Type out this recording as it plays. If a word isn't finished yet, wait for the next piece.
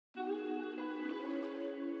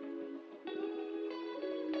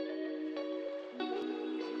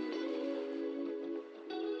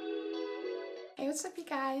what's up you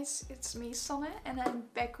guys? It's me Sanne and I'm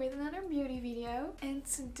back with another beauty video. And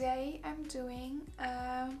today I'm doing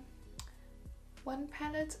a 1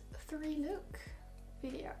 palette 3 look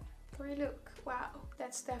video. 3 look, wow,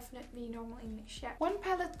 that's definitely normal English, yeah. 1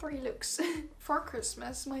 palette 3 looks. For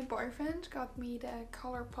Christmas my boyfriend got me the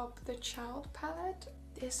Colourpop The Child palette.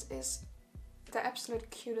 This is the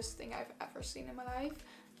absolute cutest thing I've ever seen in my life.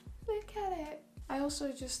 Look at it! I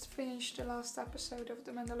also just finished the last episode of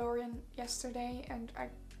The Mandalorian yesterday and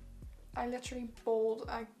I literally bawled.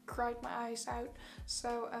 I cried my eyes out.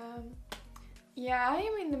 So yeah, I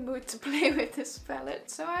am in the mood to play with this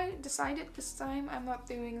palette. So I decided this time I'm not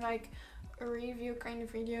doing like a review kind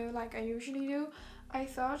of video like I usually do. I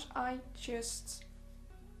thought I'd just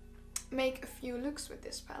make a few looks with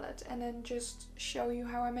this palette and then just show you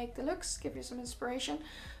how I make the looks, give you some inspiration,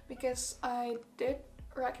 because I did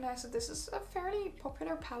recognize that this is a fairly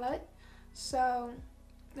popular palette, so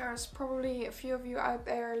there's probably a few of you out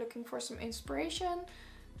there looking for some inspiration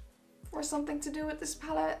for something to do with this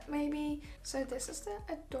palette maybe. So this is the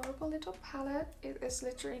adorable little palette. It is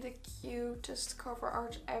literally the cutest cover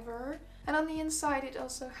art ever, and on the inside it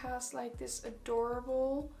also has like this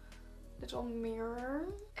adorable little mirror.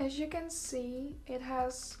 As you can see, it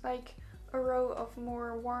has like a row of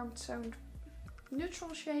more warm toned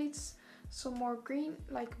neutral shades, some more green,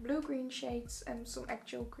 like blue-green shades, and some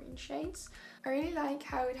actual green shades. I really like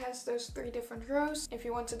how it has those 3 different rows. If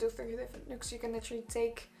you want to do 3 different looks, you can literally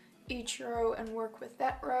take each row and work with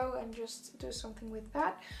that row and just do something with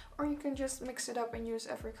that. Or you can just mix it up and use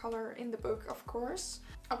every color in the book, of course.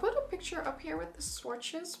 I'll put a picture up here with the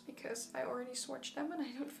swatches because I already swatched them and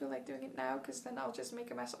I don't feel like doing it now because then I'll just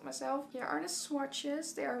make a mess of myself. Here are the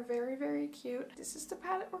swatches. They are very, very cute. This is the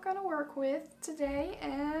palette we're gonna work with today,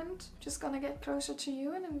 and just gonna get closer to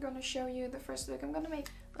you and I'm gonna show you the first look I'm gonna make.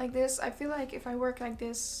 Like this, I feel like if I work like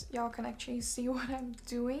this, y'all can actually see what I'm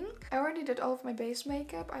doing. I already did all of my base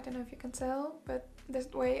makeup. I don't know if you can tell, but this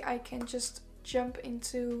way I can just jump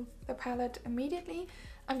into the palette immediately.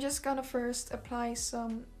 I'm just gonna first apply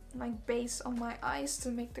some like base on my eyes to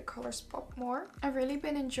make the colors pop more. I've really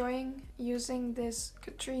been enjoying using this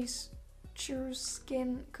Catrice True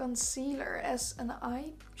Skin Concealer as an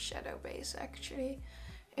eyeshadow base actually.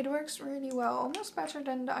 It works really well, almost better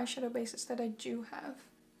than the eyeshadow bases that I do have.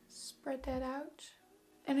 Spread that out.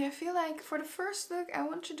 And I feel like for the first look I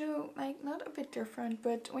want to do like not a bit different,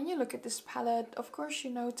 but when you look at this palette, of course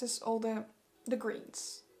you notice all the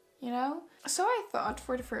greens, you know? So I thought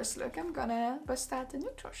for the first look I'm gonna bust out the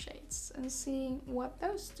neutral shades and see what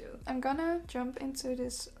those do. I'm gonna jump into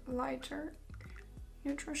this lighter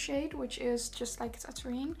neutral shade, which is just like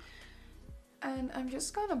Tatooine, and I'm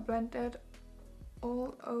just gonna blend it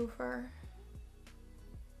all over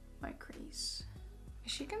my crease.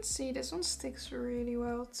 As you can see, this one sticks really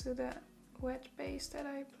well to the wet base that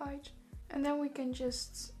I applied. And then we can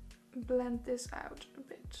just blend this out a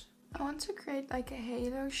bit. I want to create like a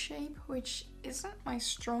halo shape, which isn't my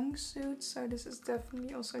strong suit, so this is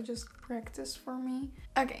definitely also just practice for me.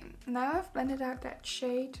 Okay, now I've blended out that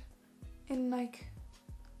shade in like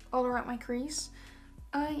all around my crease.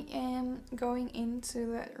 I am going into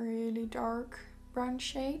that really dark brown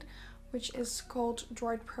shade, which is called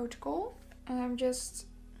Droid Protocol. And I'm just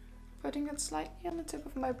putting it slightly on the tip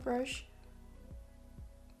of my brush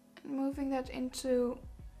and moving that into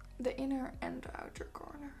the inner and outer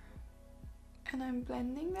corner. And I'm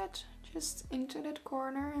blending that just into that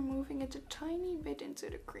corner and moving it a tiny bit into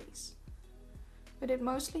the crease. But it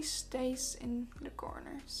mostly stays in the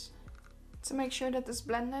corners. To make sure that it's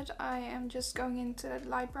blended, I am just going into that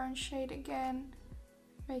light brown shade again,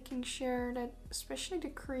 making sure that especially the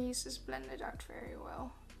crease is blended out very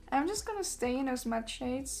well. I'm just gonna stay in those matte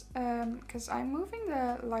shades because I'm moving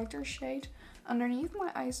the lighter shade underneath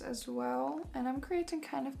my eyes as well, and I'm creating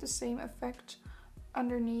kind of the same effect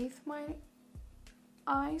underneath my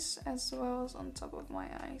eyes as well as on top of my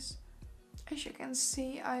eyes. As you can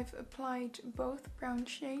see, I've applied both brown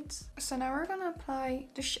shades. So now we're gonna apply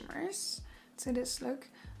the shimmers to this look.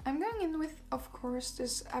 I'm going in with, of course,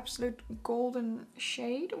 this absolute golden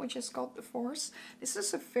shade, which is called the Force. This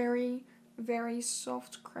is a very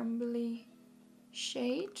soft crumbly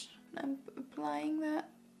shade. I'm applying that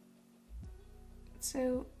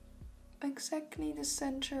to exactly the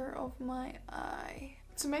center of my eye.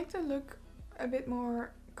 To make the look a bit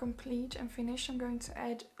more complete and finished, I'm going to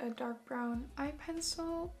add a dark brown eye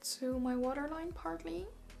pencil to my waterline partly,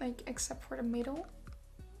 like except for the middle.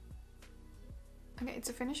 Okay,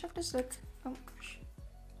 to finish off this look, oh gosh,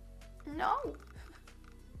 no!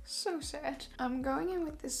 So sad. I'm going in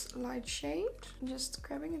with this light shade, just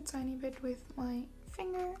grabbing a tiny bit with my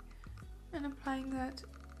finger and applying that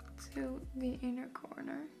to the inner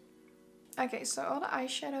corner. Okay, so all the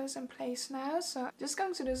eyeshadow's in place now. So I'm just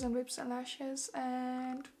going to do some lips and lashes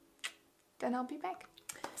and then I'll be back.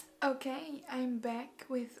 Okay, I'm back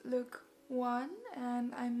with look 1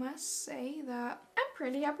 and I must say that I'm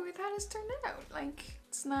pretty happy with how this turned out. Like,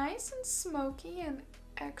 it's nice and smoky and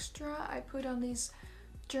extra. I put on these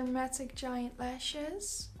dramatic giant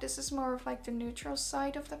lashes. This is more of like the neutral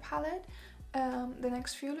side of the palette. The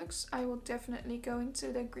next few looks I will definitely go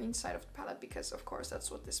into the green side of the palette because of course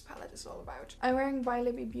that's what this palette is all about. I'm wearing by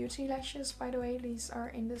Libby Beauty lashes, by the way. These are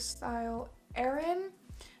in the style Erin.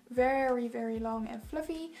 Very, very long and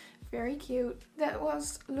fluffy, very cute. That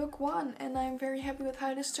was look 1 and I'm very happy with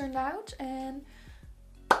how this turned out, and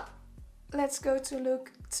let's go to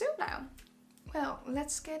look 2 now. Well,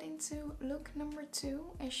 let's get into look number 2.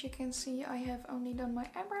 As you can see, I have only done my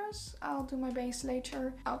eyebrows. I'll do my base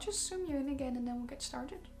later. I'll just zoom you in again and then we'll get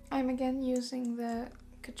started. I'm again using the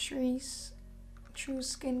Catrice True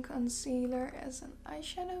Skin Concealer as an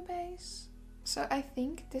eyeshadow base. So I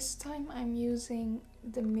think this time I'm using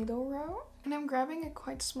the middle row. And I'm grabbing a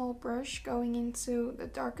quite small brush going into the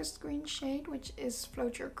darkest green shade, which is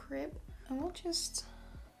Float Your Crib. And we'll just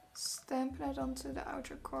stamp that onto the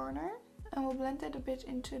outer corner. And we'll blend it a bit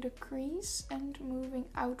into the crease and moving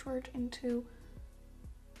outward into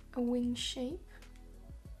a wing shape.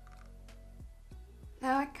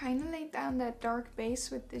 Now I kind of laid down that dark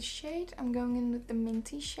base with this shade. I'm going in with the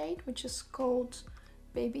minty shade, which is called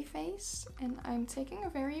Babyface, and I'm taking a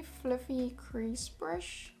very fluffy crease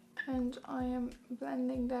brush and I am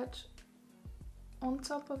blending that on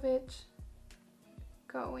top of it,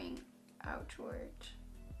 going outward.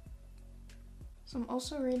 So I'm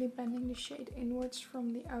also really blending the shade inwards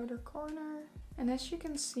from the outer corner, and as you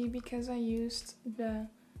can see, because I used the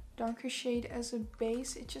darker shade as a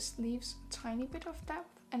base, it just leaves a tiny bit of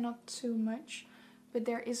depth and not too much, but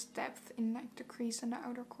there is depth in like the crease and the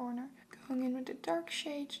outer corner. Going in with the dark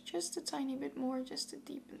shade just a tiny bit more, just to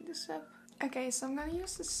deepen this up. Okay, so I'm gonna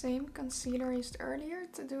use the same concealer I used earlier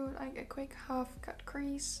to do like a quick half cut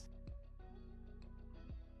crease.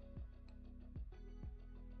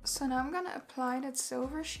 So now I'm gonna apply that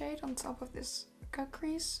silver shade on top of this cut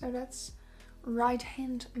crease. So that's Right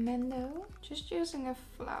Hand Mendo. Just using a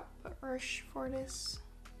flat brush for this.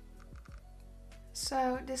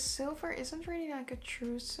 So this silver isn't really like a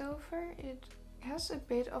true silver. It has a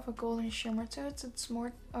bit of a golden shimmer to it. It's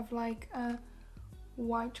more of like a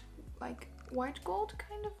white gold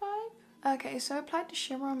kind of vibe. Okay, so I applied the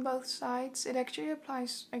shimmer on both sides. It actually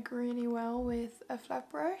applies like really well with a flat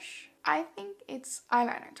brush. I think it's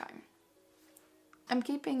eyeliner time. I'm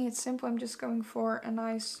keeping it simple. I'm just going for a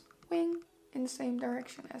nice wing in the same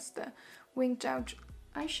direction as the winged out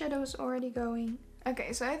eyeshadow is already going.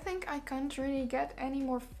 Okay, so I think I can't really get any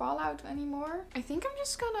more fallout anymore. I think I'm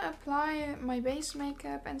just gonna apply my base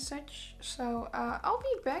makeup and such. So I'll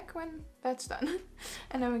be back when that's done.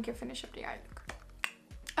 And then we can finish up the eye look.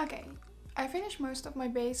 Okay, I finished most of my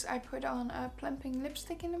base. I put on a plumping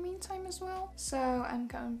lipstick in the meantime as well. So I'm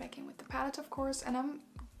going back in with the palette, of course. And I'm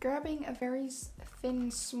grabbing a very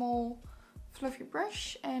thin, small, fluffy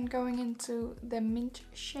brush and going into the mint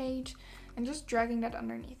shade and just dragging that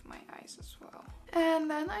underneath my eyes as well. And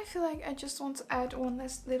then I feel like I just want to add one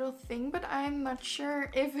last little thing, but I'm not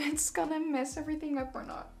sure if it's gonna mess everything up or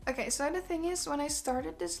not. Okay, so the thing is, when I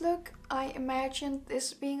started this look, I imagined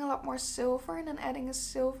this being a lot more silver and then adding a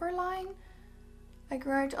silver line, like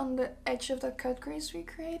right on the edge of the cut crease we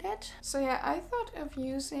created. So yeah, I thought of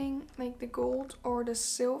using like the gold or the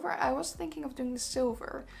silver. I was thinking of doing the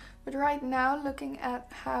silver, but right now looking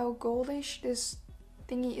at how goldish this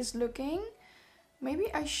thingy is looking,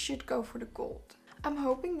 maybe I should go for the gold. I'm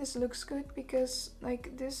hoping this looks good because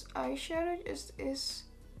like this eyeshadow just is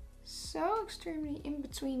so extremely in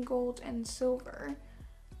between gold and silver.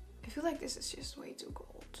 I feel like this is just way too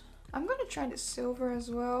gold. I'm gonna try the silver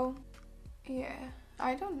as well. Yeah,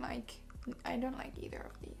 I don't like either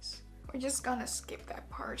of these. We're just gonna skip that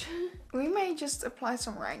part. We may just apply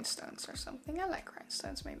some rhinestones or something. I like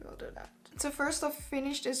rhinestones, maybe we'll do that. So first I'll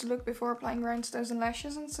finish this look before applying rhinestones and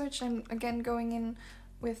lashes and such. I'm again going in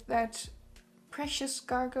with that Precious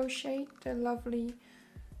Cargo shade, the lovely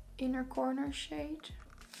inner corner shade.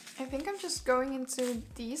 I think I'm just going into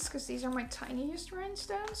these because these are my tiniest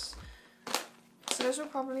rhinestones. So those will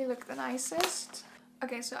probably look the nicest.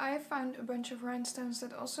 Okay, so I have found a bunch of rhinestones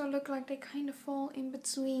that also look like they kind of fall in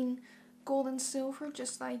between gold and silver,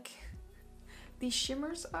 just like these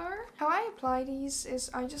shimmers are. How I apply these is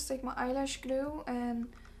I just take my eyelash glue, and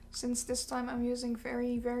since this time I'm using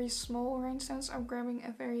very, very small rhinestones, I'm grabbing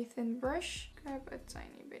a very thin brush, grab a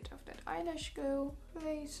tiny bit of that eyelash glue,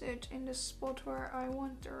 place it in the spot where I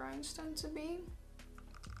want the rhinestone to be,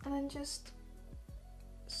 and then just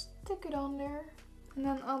stick it on there. And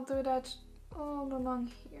then I'll do that all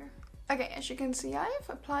along here. Okay, as you can see, I have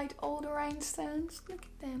applied all the rhinestones. Look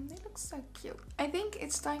at them, they look so cute. I think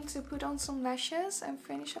it's time to put on some lashes and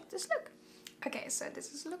finish up this look. Okay, so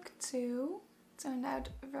this is look 2. Turned out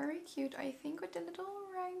very cute, I think, with the little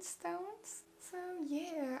rhinestones. So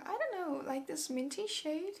yeah, I don't know, like this minty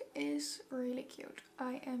shade is really cute.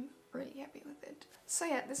 I am really happy with it. So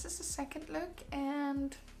yeah, this is the second look,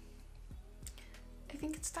 and I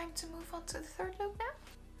think it's time to move on to the third look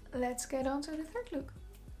now. Let's get on to the third look.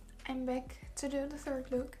 I'm back to do the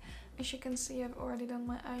third look. As you can see, I've already done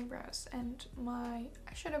my eyebrows and my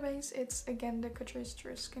eyeshadow base. It's again the cutest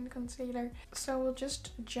Skin Concealer. So we'll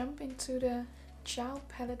just jump into the Child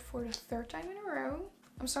palette for the third time in a row.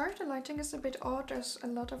 I'm sorry if the lighting is a bit odd. There's a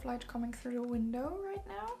lot of light coming through the window right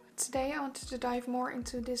now. Today I wanted to dive more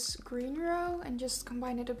into this green row and just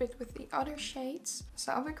combine it a bit with the other shades.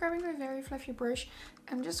 So I'll be grabbing my very fluffy brush.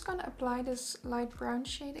 I'm just gonna apply this light brown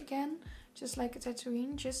shade again, just like a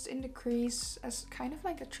Tatooine, just in the crease as kind of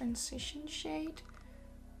like a transition shade.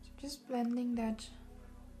 So just blending that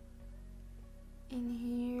in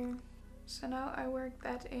here. So now I work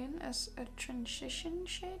that in as a transition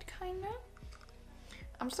shade kinda.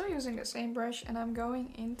 I'm still using the same brush and I'm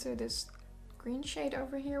going into this green shade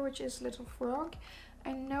over here, which is Little Frog.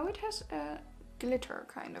 I know it has a glitter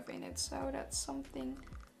kind of in it, so that's something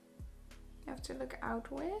you have to look out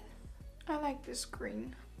with. I like this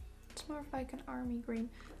green. It's more of like an army green.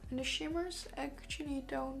 And the shimmers actually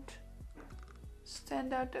don't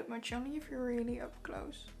stand out that much, only if you're really up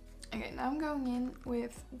close. Okay, now I'm going in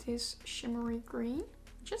with this shimmery green.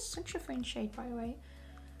 Just such a fun shade, by the way.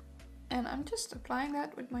 And I'm just applying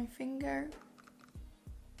that with my finger.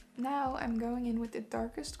 Now I'm going in with the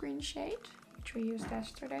darkest green shade, which we used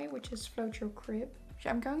yesterday, which is Float Your Crib. So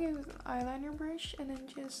I'm going in with an eyeliner brush and then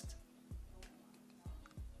just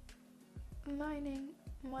lining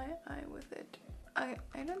my eye with it. I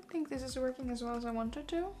don't think this is working as well as I wanted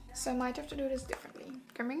to, so I might have to do this differently.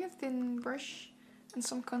 Grabbing a thin brush and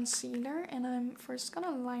some concealer, and I'm first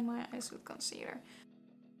gonna line my eyes with concealer.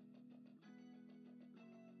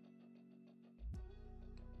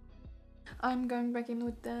 I'm going back in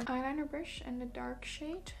with the eyeliner brush and the dark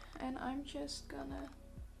shade, and I'm just gonna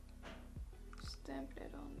stamp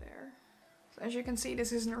it on there. So as you can see,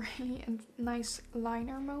 this isn't really a nice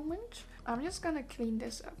liner moment. I'm just gonna clean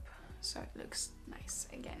this up so it looks nice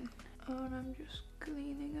again. Oh, and I'm just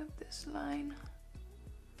cleaning up this line.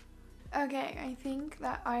 Okay, I think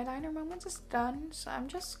that eyeliner moment is done, so I'm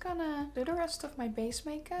just gonna do the rest of my base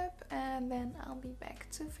makeup and then I'll be back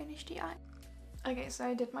to finish the eye. Okay, so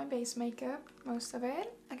I did my base makeup, most of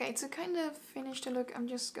it. Okay, to kind of finish the look, I'm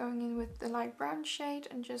just going in with the light brown shade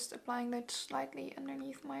and just applying that slightly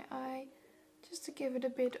underneath my eye, just to give it a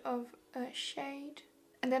bit of a shade.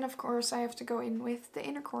 And then of course I have to go in with the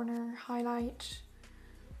inner corner highlight,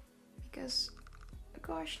 because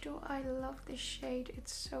gosh do I love this shade,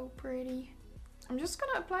 it's so pretty. I'm just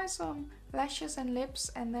gonna apply some lashes and lips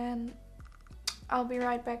and then I'll be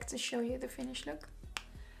right back to show you the finished look.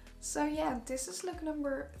 So yeah, this is look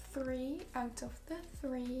number 3 out of the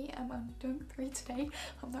 3. I'm only doing 3 today.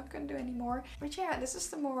 I'm not gonna do any more. But yeah, this is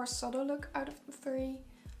the more subtle look out of the 3.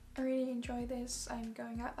 I really enjoy this. I'm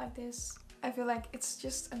going out like this. I feel like it's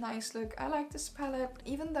just a nice look. I like this palette.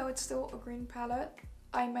 Even though it's still a green palette,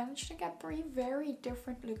 I managed to get 3 very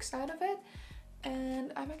different looks out of it.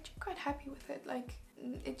 And I'm actually quite happy with it. Like,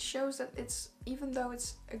 it shows that it's, even though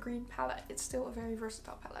it's a green palette, it's still a very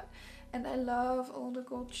versatile palette. And I love all the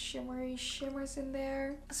gold shimmery shimmers in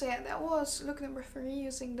there. So yeah, that was look number 3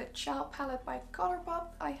 using the Child palette by Colourpop.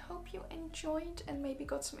 I hope you enjoyed and maybe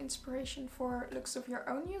got some inspiration for looks of your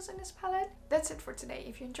own using this palette. That's it for today.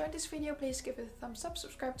 If you enjoyed this video, please give it a thumbs up.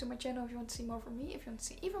 Subscribe to my channel if you want to see more from me. If you want to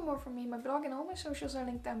see even more from me, my blog and all my socials are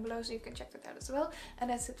linked down below, so you can check that out as well. And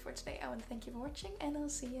that's it for today. I want to thank you for watching and I'll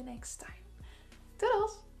see you next time.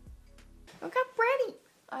 Toodles! Look how pretty!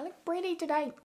 I look pretty today.